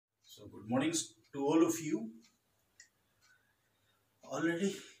So good mornings to all of you.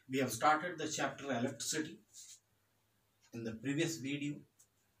 Already we have started the chapter electricity in the previous video,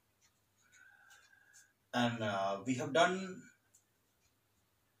 and we have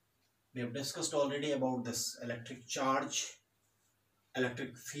discussed already about this electric charge,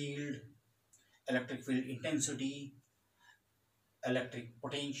 electric field intensity, electric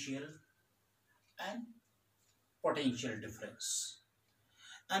potential and potential difference.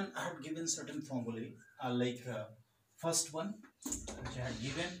 And I had given certain formulae first one which I had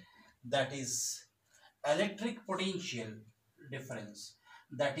given, that is electric potential difference,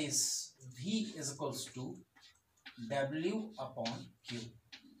 that is V is equals to W upon Q.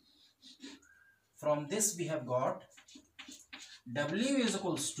 From this we have got W is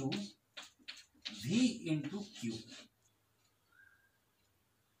equals to V into Q.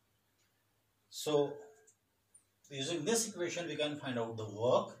 So using this equation we can find out the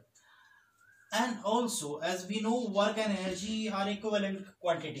work, and also as we know work and energy are equivalent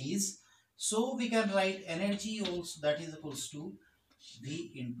quantities, so we can write energy also, that is equals to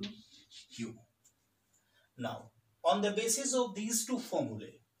V into Q. Now on the basis of these two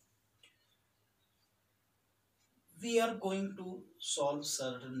formulae we are going to solve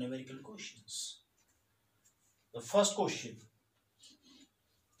certain numerical questions. The first question,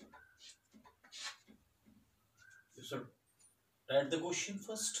 you should write the question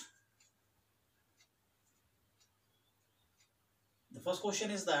first. The first question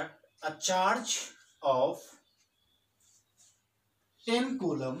is that a charge of 10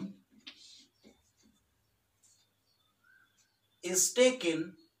 coulomb is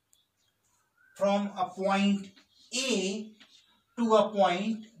taken from a point A to a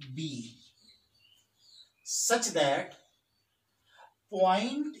point B such that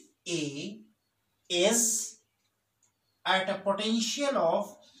point A is at a potential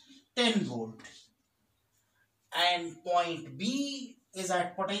of 10 volt and point B is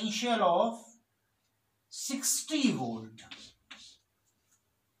at potential of 60 volt.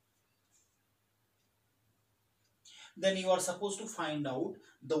 Then you are supposed to find out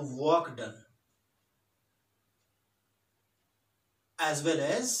the work done as well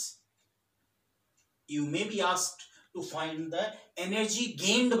as you may be asked to find the energy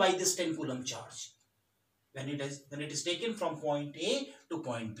gained by this 10 coulomb charge when it is taken from point A to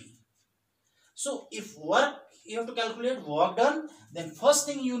point B. So if you have to calculate work done, then first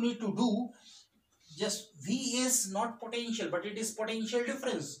thing you need to do, just V is not potential but it is potential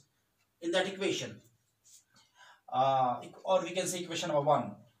difference in that equation, or we can say equation number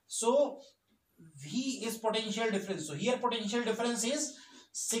 1. So V is potential difference. So here potential difference is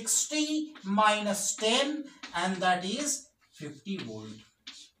 60 minus 10 and that is 50 volt.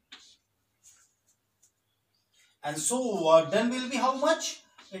 And so work done will be how much?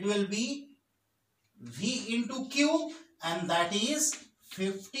 It will be V into Q and that is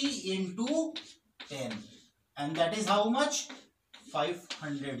 50 into 10 and that is how much?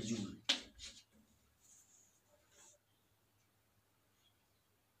 500 joule.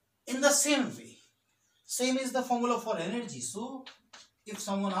 In the same way, same is the formula for energy. So if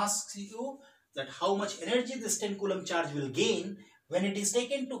someone asks you that how much energy this 10 coulomb charge will gain when it is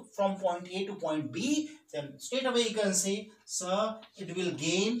taken from point A to point B, then straight away you can say, sir, it will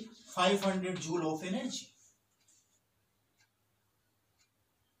gain 500 joule of energy.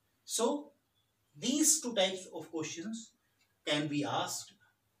 So these two types of questions can be asked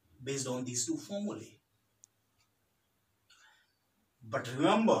based on these two formulae. But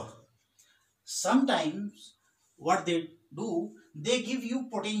remember, sometimes what they do, they give you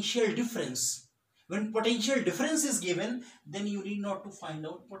potential difference. When potential difference is given, then you need not to find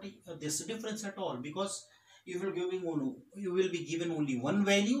out this difference at all, because you will be given only one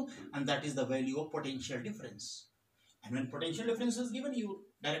value and that is the value of potential difference. And when potential difference is given, you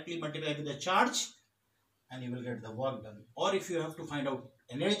directly multiply with the charge and you will get the work done. Or if you have to find out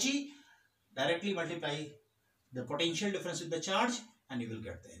energy, directly multiply the potential difference with the charge and you will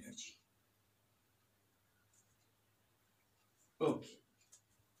get the energy. Okay.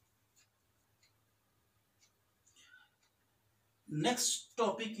 Next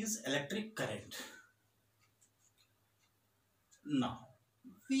topic is electric current. Now,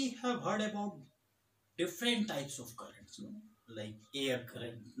 we have heard about different types of currents, like air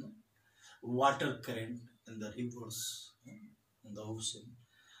current, water current in the rivers, in the ocean.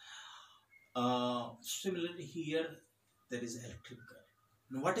 Similarly here there is electric current.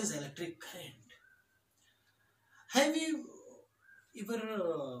 Now what is electric current? Have you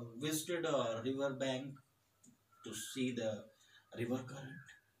ever visited a river bank to see the river current?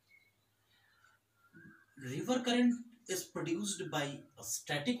 River current is produced by a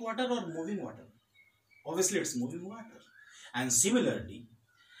static water or moving water? Obviously, it's moving water. And similarly,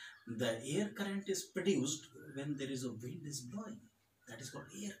 the air current is produced when there is a wind is blowing. That is called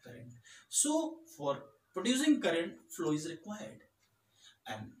air current. So, for producing current, flow is required.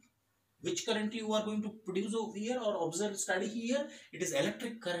 And which current you are going to produce over here or observe, study here? It is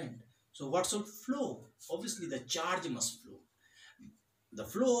electric current. So, what should flow? Obviously, the charge must flow. The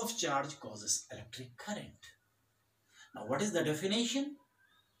flow of charge causes electric current. Now, what is the definition?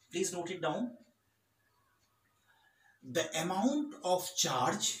 Please note it down. The amount of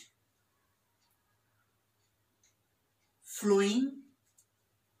charge flowing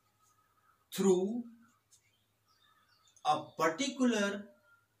through a particular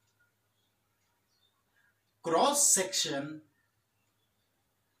cross section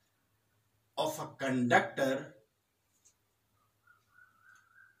of a conductor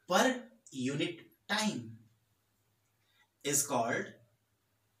per unit time is called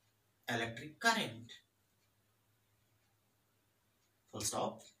electric current. Full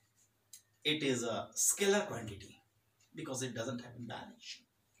stop. It is a scalar quantity because it doesn't have direction.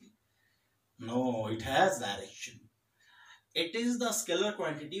 No, it has direction. It is the scalar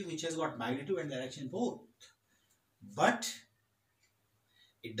quantity which has got magnitude and direction both. But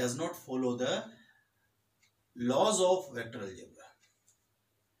it does not follow the laws of vector algebra.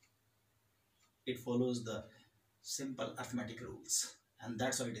 It follows the simple arithmetic rules, and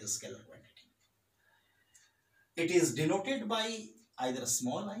that's why it is a scalar quantity. It is denoted by either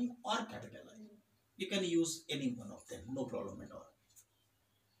small I or capital I. You can use any one of them, no problem at all.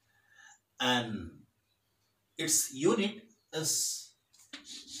 And its unit is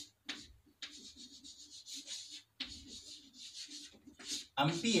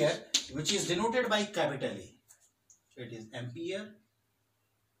ampere, which is denoted by capital A. So it is ampere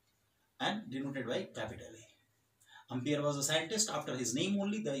and denoted by capital A. Ampere was a scientist. After his name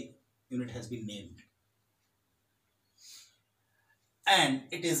only the unit has been named. And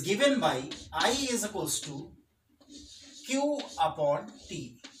it is given by I is equals to Q upon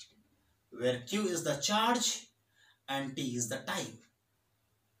T, where Q is the charge and T is the time.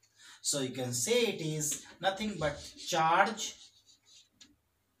 So you can say it is nothing but charge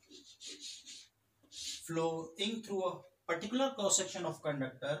flowing through a particular cross section of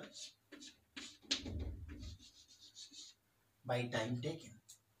conductor by time taken,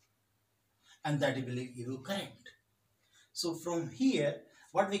 and that will give you current. So from here,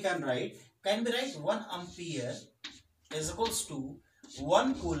 what we can write? Can we write 1 ampere is equals to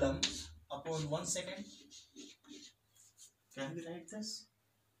 1 coulomb upon 1 second? Can we write this?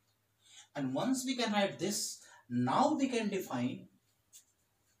 And once we can write this, now we can define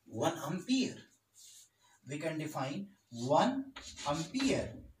 1 ampere. We can define 1 ampere.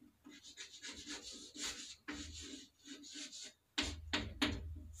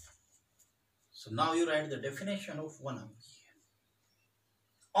 So now you write the definition of 1 ampere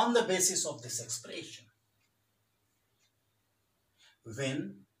on the basis of this expression.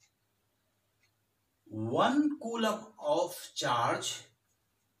 When 1 coulomb of charge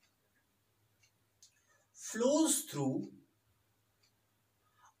flows through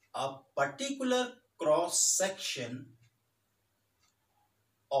a particular cross section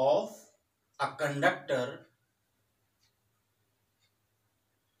of a conductor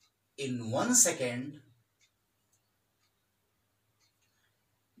in 1 second,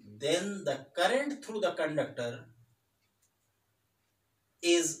 then the current through the conductor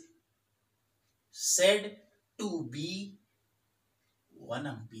is said to be 1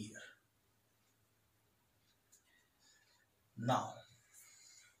 ampere. Now,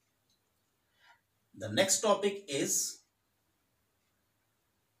 the next topic is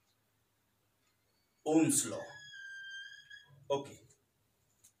Ohm's law. Okay.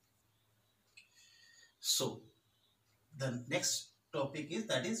 So, the next topic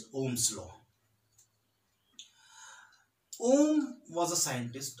is Ohm's law. Ohm was a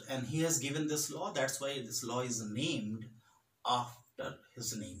scientist and he has given this law. That's why this law is named after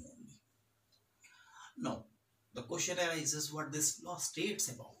his name only. Now, the question arises what this law states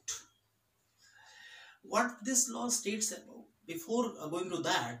about. What this law states about. Before going to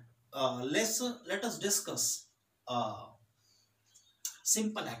that, let us discuss a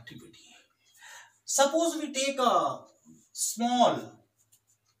simple activity. Suppose we take a small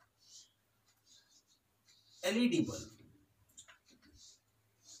LED bulb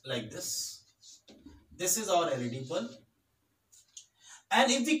like this. This is our LED bulb.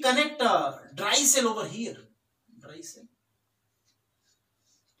 And if we connect a dry cell over here, dry cell,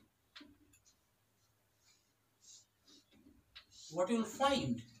 what you will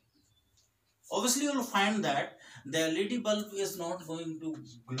find? Obviously, you will find that the LED bulb is not going to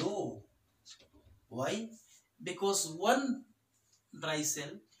glow. Why? Because one dry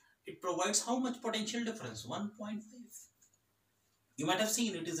cell, it provides how much potential difference? 1.5. You might have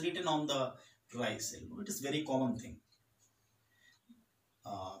seen it is written on the dry cell. It is very common thing.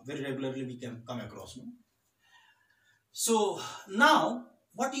 Very regularly we can come across. No? So now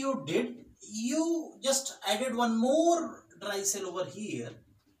what you did, you just added one more dry cell over here,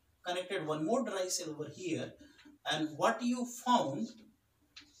 connected one more dry cell over here, and what you found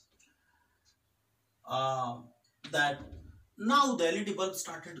that now the LED bulb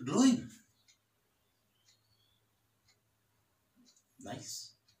started glowing.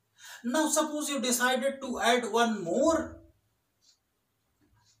 Nice. Now suppose you decided to add one more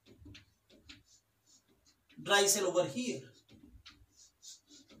dry cell over here.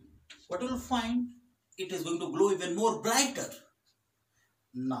 What you will find? It is going to glow even more brighter.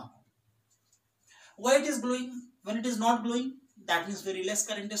 Now, why it is glowing? When it is not glowing, that means very less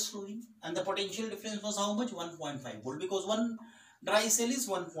current is flowing, and the potential difference was how much? 1.5 volt, because one dry cell is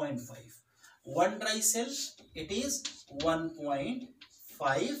 1.5. One dry cell, it is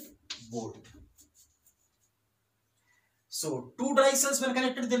 1.5 volt. So two dry cells were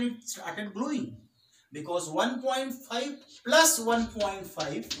connected, then it started glowing, because 1.5 plus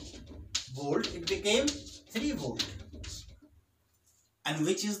 1.5 volt, it became 3 volt. And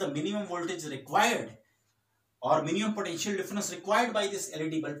which is the minimum voltage required or minimum potential difference required by this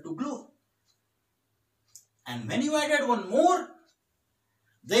LED bulb to glow. And when you added one more,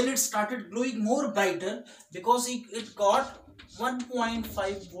 then it started glowing more brighter, because it got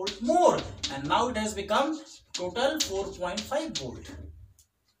 1.5 volt more, and now it has become total 4.5 volt.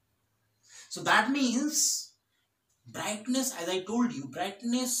 So that means brightness, as I told you,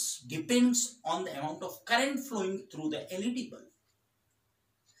 brightness depends on the amount of current flowing through the LED bulb.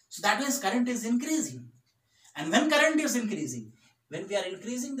 So that means current is increasing. And when current is increasing, when we are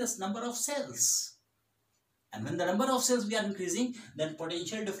increasing this number of cells, and when the number of cells we are increasing, then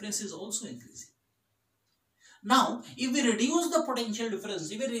potential difference is also increasing. Now, if we reduce the potential difference,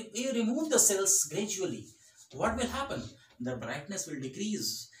 if we remove the cells gradually, what will happen? The brightness will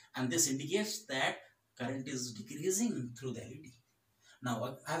decrease, and this indicates that current is decreasing through the LED.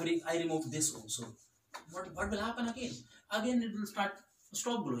 Now, I remove this also. What will happen again? Again, it will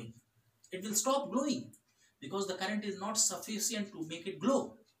stop glowing. It will stop glowing because the current is not sufficient to make it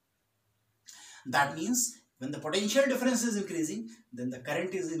glow. That means when the potential difference is increasing, then the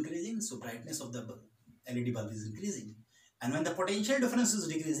current is increasing, so brightness of the LED bulb is increasing. And when the potential difference is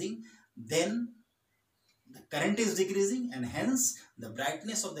decreasing, then the current is decreasing, and hence the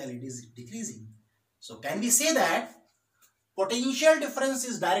brightness of the LED is decreasing. So can we say that potential difference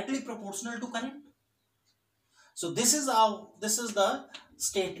is directly proportional to current? So this is the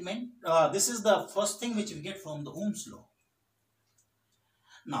statement, this is the first thing which we get from the Ohm's law.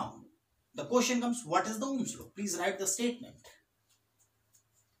 Now, the question comes, what is the Ohm's law? Please write the statement.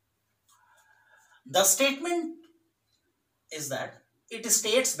 The statement is that it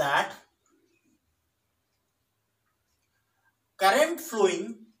states that current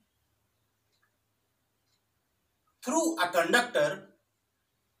flowing through a conductor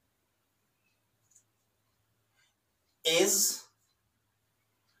is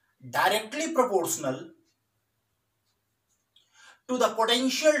directly proportional to the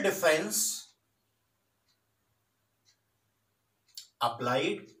potential difference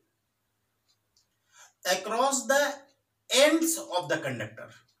applied across the ends of the conductor.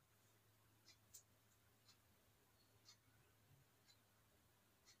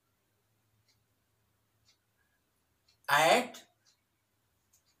 At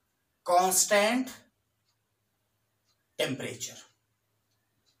constant temperature.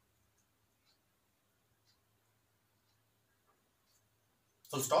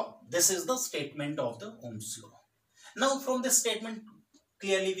 Full stop. This is the statement of the Ohm's law. Now from this statement,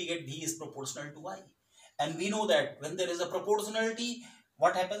 clearly we get V is proportional to I. And we know that when there is a proportionality,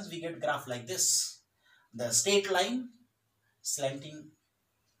 what happens? We get graph like this. The straight line slanting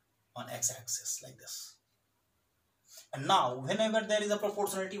on x-axis like this. And now, whenever there is a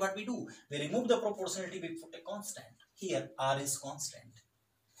proportionality, what we do? We remove the proportionality, we put a constant. Here, R is constant.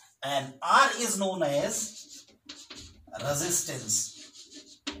 And R is known as resistance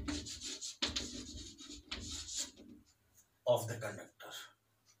of the conductor.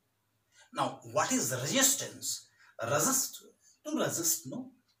 Now, what is resistance? To resist,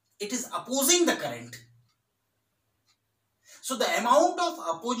 no? It is opposing the current. So the amount of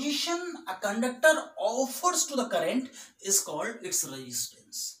opposition a conductor offers to the current is called its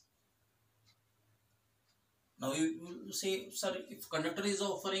resistance. Now you say, sir, if conductor is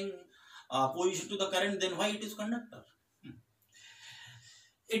offering position to the current, then why it is conductor?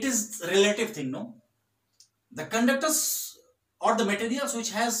 It is relative thing, no? The conductors or the materials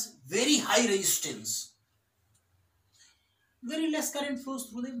which has very high resistance, very less current flows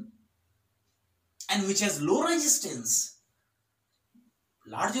through them, and which has low resistance,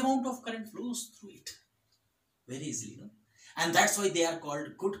 large amount of current flows through it very easily, no? And that's why they are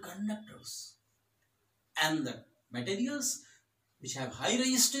called good conductors. And the materials which have high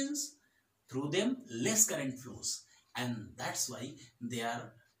resistance, through them less current flows, and that's why they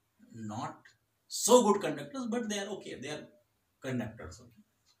are not so good conductors, but they are okay, they are conductors. Okay,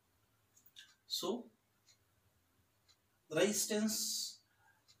 so resistance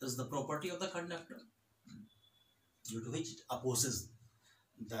is the property of the conductor due to which it opposes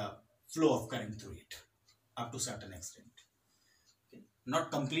the flow of current through it up to certain extent. Okay, not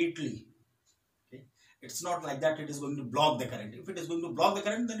completely. Okay, it's not like that it is going to block the current. If it is going to block the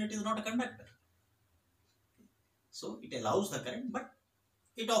current, then it is not a conductor. Okay, so it allows the current, but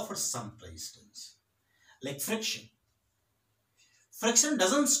it offers some resistance. Like friction. Friction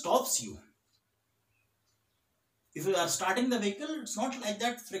doesn't stop you. If you are starting the vehicle, it's not like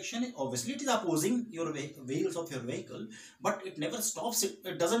that. Friction, obviously it is opposing your wheels of your vehicle, but it never stops it.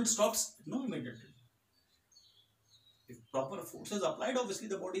 It doesn't stop, no, immediately. If proper force is applied, obviously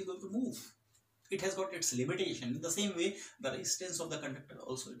the body is going to move. It has got its limitation. In the same way, the resistance of the conductor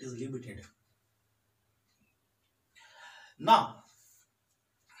also, it is limited. Now,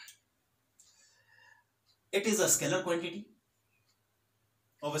 it is a scalar quantity.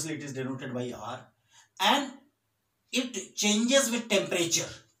 Obviously, it is denoted by R, and it changes with temperature,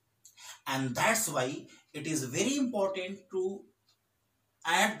 and that's why it is very important to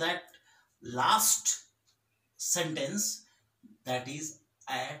add that last sentence, that is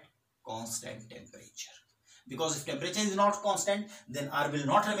at constant temperature. Because if temperature is not constant, then R will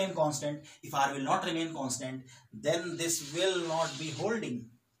not remain constant. If R will not remain constant, then this will not be holding.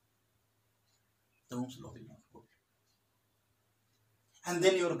 The Ohm's law will not hold. And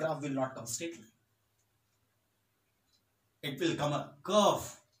then your graph will not come straightly. It will come a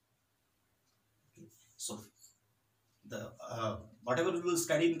curve. Okay. So the whatever we will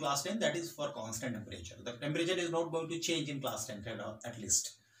study in class 10, that is for constant temperature. The temperature is not going to change in class 10 at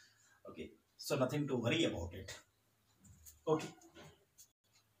least. Okay, so nothing to worry about it. Okay,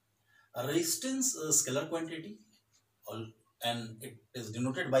 a resistance is scalar quantity, and it is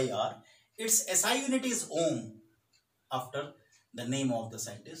denoted by R. Its SI unit is ohm, after the name of the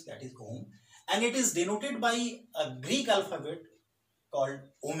scientist, that is ohm, and it is denoted by a Greek alphabet called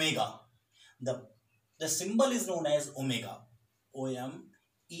omega. The symbol is known as omega,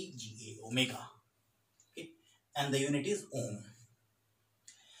 O-M-E-G-A, omega. Okay, and the unit is ohm.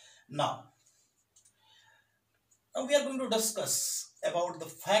 Now we are going to discuss about the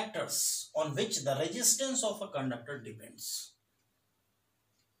factors on which the resistance of a conductor depends.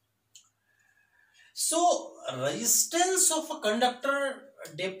 So, resistance of a conductor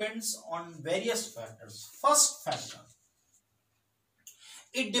depends on various factors. First factor,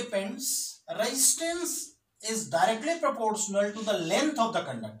 it depends, resistance is directly proportional to the length of the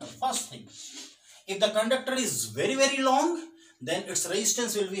conductor. First thing, if the conductor is very, very long, then its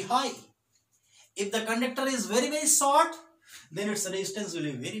resistance will be high. If the conductor is very, very short, then its resistance will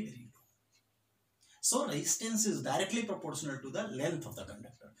be very, very low. So, resistance is directly proportional to the length of the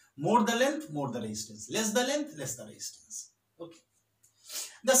conductor. More the length, more the resistance. Less the length, less the resistance. Okay.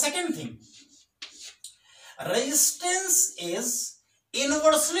 The second thing, resistance is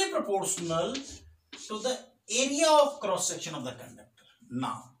inversely proportional to the area of cross section of the conductor.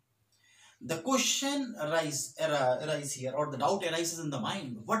 Now, the question arises here, or the doubt arises in the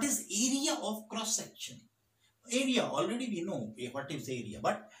mind. What is area of cross section? Area, already we know what is area,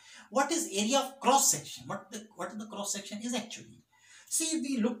 but what is area of cross section? What the cross section is actually? See,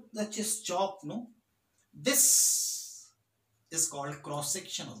 we look at this chalk, no? This is called cross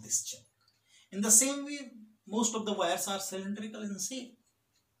section of this chalk. In the same way, most of the wires are cylindrical in shape,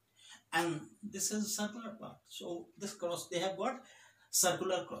 and this is circular part. So this cross, they have got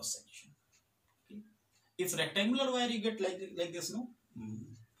circular cross section. If rectangular wire you get like this, no?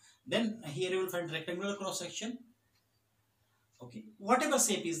 Then here you will find rectangular cross section. Okay, whatever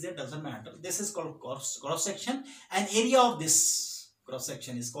shape is there, doesn't matter. This is called cross section, and area of this cross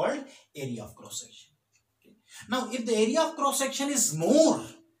section is called area of cross section. Okay. Now, if the area of cross section is more,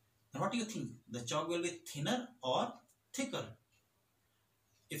 then what do you think? The chalk will be thinner or thicker?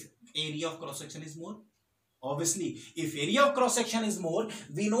 If area of cross section is more, obviously, if area of cross section is more,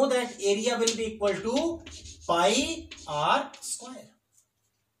 we know that area will be equal to pi r square.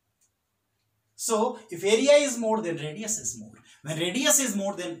 So, if area is more, then radius is more. When radius is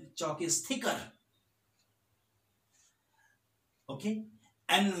more, then chalk is thicker. Okay.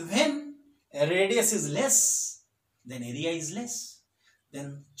 And when radius is less, then area is less.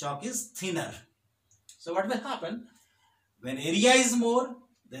 Then chalk is thinner. So what will happen? When area is more,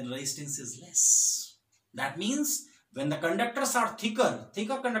 then resistance is less. That means when the conductors are thicker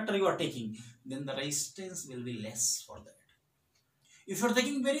conductor you are taking, then the resistance will be less for that. If you are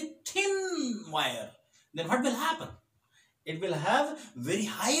taking very thin wire, then what will happen? It will have very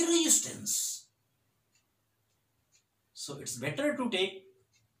high resistance. So it's better to take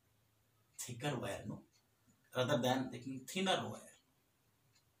thicker wire, no, rather than taking thinner wire.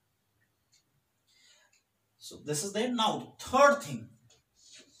 So this is there. Now third thing,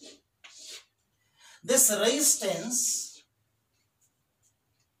 this resistance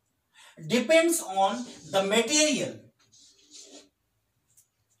depends on the material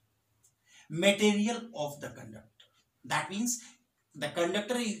of the conductor. That means the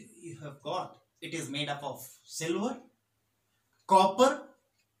conductor you have got, it is made up of silver, copper,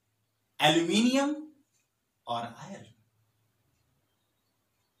 aluminium or iron.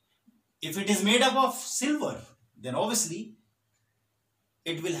 If it is made up of silver, then obviously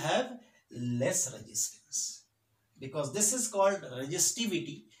it will have less resistance, because this is called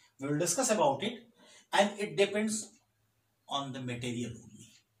resistivity. We will discuss about it, and it depends on the material only.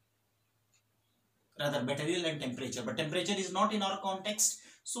 Rather, material and temperature, but temperature is not in our context,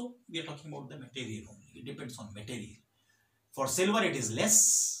 so we are talking about the material only. It depends on material. For silver it is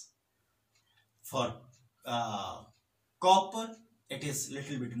less, for copper it is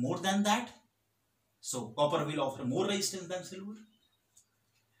little bit more than that, so copper will offer more resistance than silver.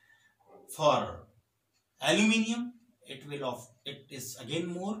 For aluminium it is again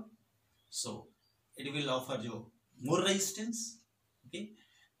more, so it will offer you more resistance. Okay,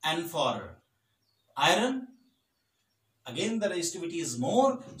 and for iron again the resistivity is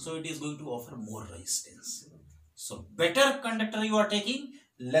more, so it is going to offer more resistance. So better conductor you are taking,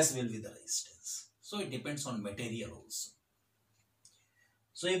 less will be the resistance. So it depends on material also.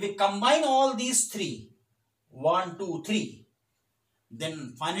 So if we combine all these three, 1, 2, 3,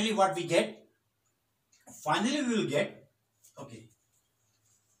 then finally what we get? Finally we will get, okay.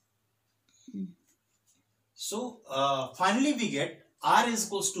 So finally we get R is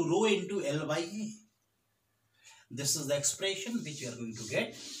equals to rho into L by A. This is the expression which we are going to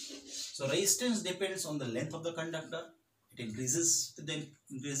get. So resistance depends on the length of the conductor. It increases with the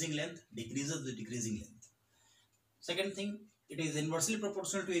increasing length, decreases with the decreasing length. Second thing, it is inversely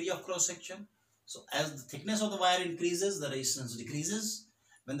proportional to area of cross section. So as the thickness of the wire increases, the resistance decreases.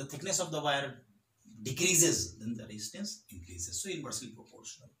 When the thickness of the wire decreases, then the resistance increases. So inversely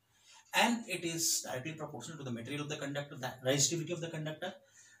proportional. And it is directly proportional to the material of the conductor, the resistivity of the conductor.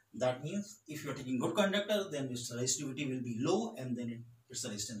 That means if you are taking good conductor, then its resistivity will be low, and then its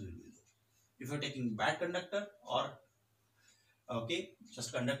resistance will be low. If you are taking bad conductor or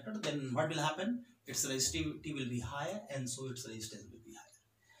just conductor, then what will happen? Its resistivity will be higher, and so its resistance will be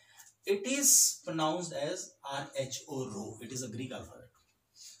higher. It is pronounced as RHO rho. It is a Greek alphabet,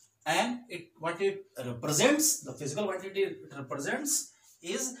 and what it represents, the physical quantity it represents,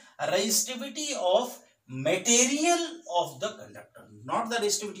 is resistivity of material of the conductor, not the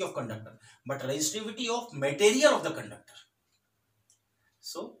resistivity of conductor, but resistivity of material of the conductor.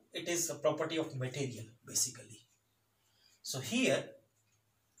 So it is a property of material basically. So here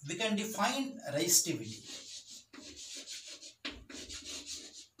we can define resistivity.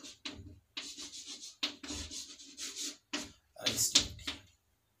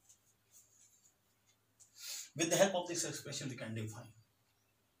 With the help of this expression we can define.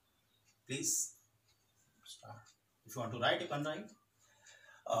 Please start. If you want to write, you can write.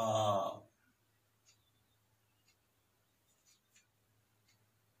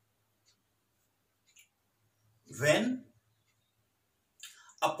 When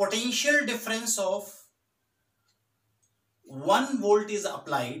a potential difference of 1 volt is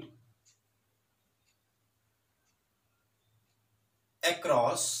applied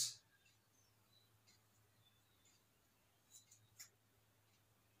across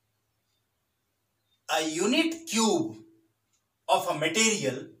a unit cube of a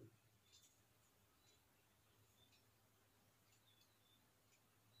material,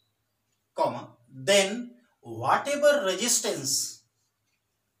 then whatever resistance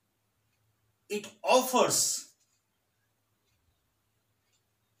it offers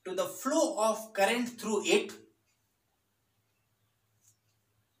to the flow of current through it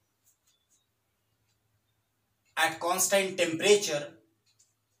at constant temperature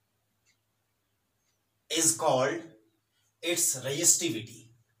is called its resistivity.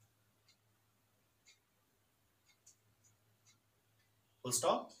 full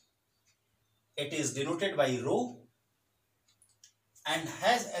stop. It is denoted by rho and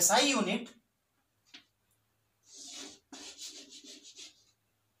has SI unit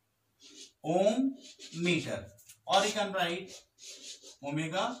ohm meter, or you can write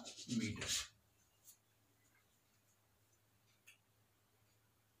omega meter.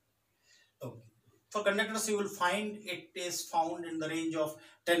 Okay. For conductors, you will find it is found in the range of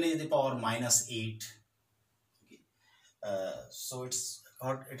 10 to the power minus 8. Okay. So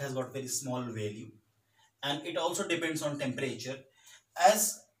it has got very small value, and it also depends on temperature.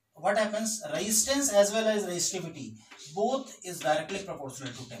 As what happens, resistance as well as resistivity both is directly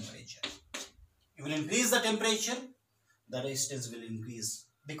proportional to temperature. You will increase the temperature, the resistance will increase,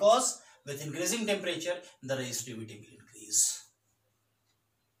 because with increasing temperature the resistivity will increase.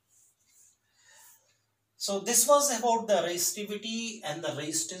 So this was about the resistivity and the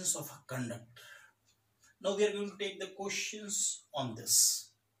resistance of a conductor. Now we are going to take the questions on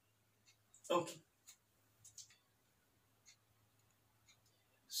this. Okay.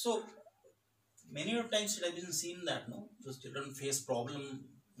 So many of times it has been seen that the children face problem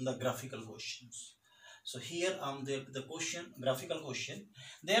in the graphical questions. So here the question, graphical question,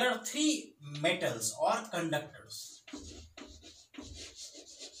 there are three metals or conductors.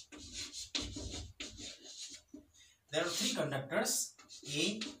 There are three conductors,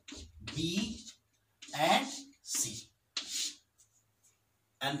 A, B and C.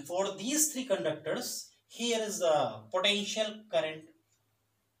 And for these three conductors, here is the potential current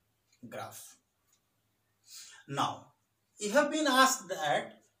graph. Now, you have been asked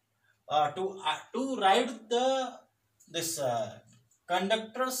that to write this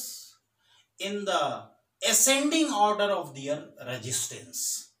conductors in the ascending order of their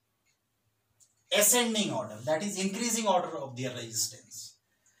resistance. Ascending order, that is increasing order of their resistance.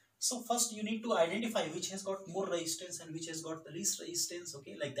 So first you need to identify which has got more resistance and which has got the least resistance,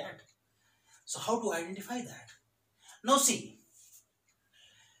 okay, like that. So how to identify that? Now see,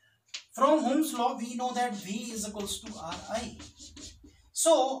 from Ohm's law we know that V is equals to Ri.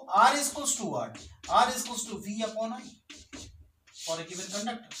 So R is equals to what? R is equals to V upon I for a given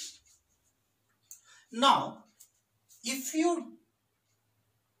conductor. Now, if you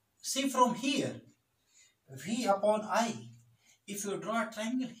see from here, V upon I, if you draw a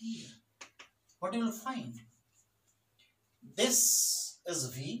triangle here, what you will find? This is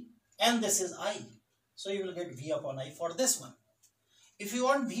V and this is I. So you will get V upon I for this one. If you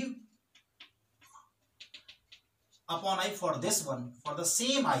want V upon I for this one, for the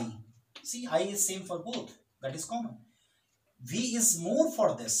same I, see I is same for both, that is common. V is more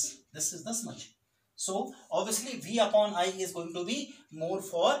for this is this much. So obviously V upon I is going to be more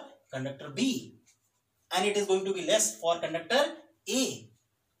for conductor B and it is going to be less for conductor A.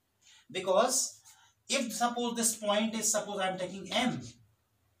 Because if suppose this point is, suppose I am taking M,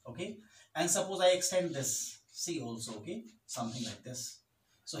 okay, and suppose I extend this C also, okay, something like this.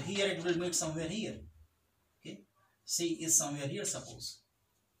 So here it will meet somewhere here, okay, C is somewhere here suppose.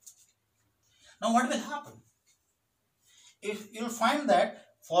 Now what will happen? If you will find that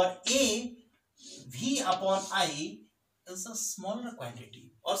for A, V upon I is a smaller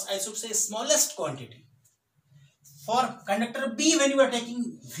quantity, or I should say smallest quantity. For conductor B, when you are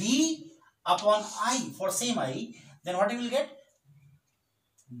taking V upon I for same I, then what you will get?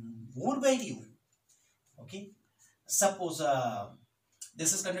 More value. Okay. Suppose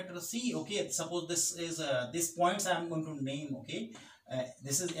this is conductor C. Okay. Suppose this is these points I am going to name. Okay.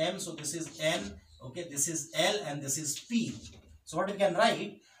 This is M. So this is N. Okay. This is L and this is P. So what you can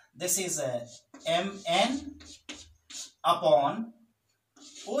write? This is Mn upon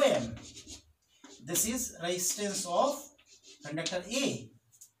Om. This is resistance of conductor A.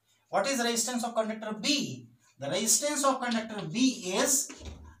 What is resistance of conductor B? The resistance of conductor B is,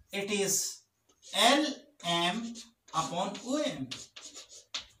 it is Lm upon Om.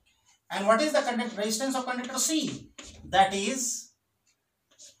 And what is the resistance of conductor C? That is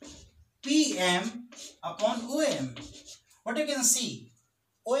Pm upon Om. What you can see?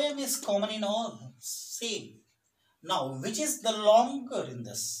 Om is common in all, same. Now, which is the longer in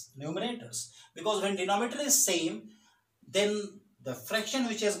this numerators? Because when denominator is same, then the fraction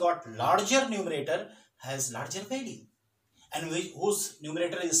which has got larger numerator has larger value, and whose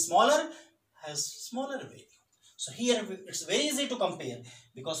numerator is smaller has smaller value. So here it's very easy to compare,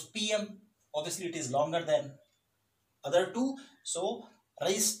 because Pm obviously it is longer than other two, so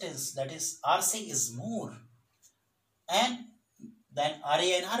resistance, that is Rc, is more and than Ra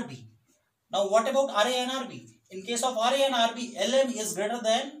and Rb. Now what about Ra and Rb? In case of Ra and Rb, Lm is greater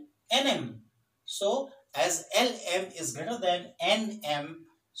than Nm. So as Lm is greater than Nm,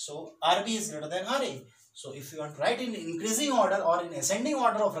 so Rb is greater than Ra. So if you want to write in increasing order or in ascending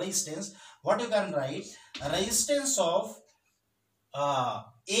order of resistance, what you can write? Resistance of A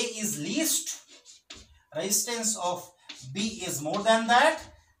is least, resistance of B is more than that,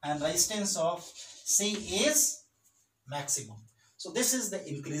 and resistance of C is maximum. So this is the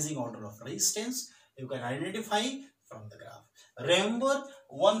increasing order of resistance. You can identify from the graph. Remember,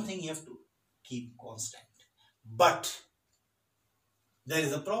 one thing you have to keep constant. But there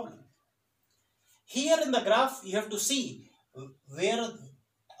is a problem. Here in the graph, you have to see where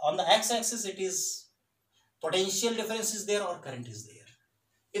on the x-axis it is potential difference is there or current is there.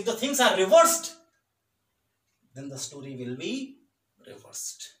 If the things are reversed, then the story will be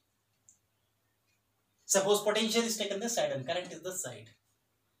reversed. Suppose potential is taken this side and current is this side,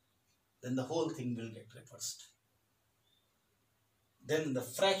 then the whole thing will get reversed. Then the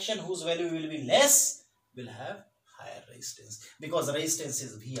fraction whose value will be less will have higher resistance, because resistance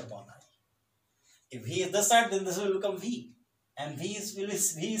is V upon I. If V is this side, then this will become V, and V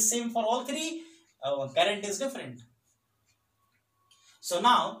is same for all three. Current is different. So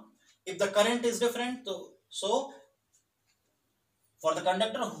now, if the current is different, so for the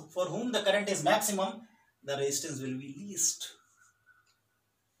conductor for whom the current is maximum, the resistance will be least,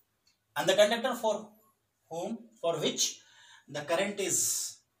 and the conductor for which the current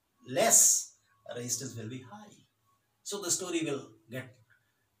is less, resistance will be high. So the story will get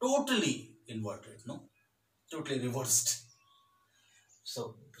totally inverted, totally reversed.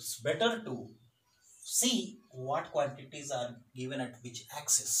 So it's better to see what quantities are given at which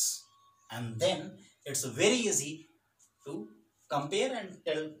axis, and then it's very easy to compare and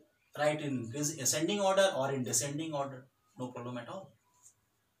write in ascending order or in descending order. No problem at all.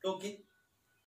 Okay.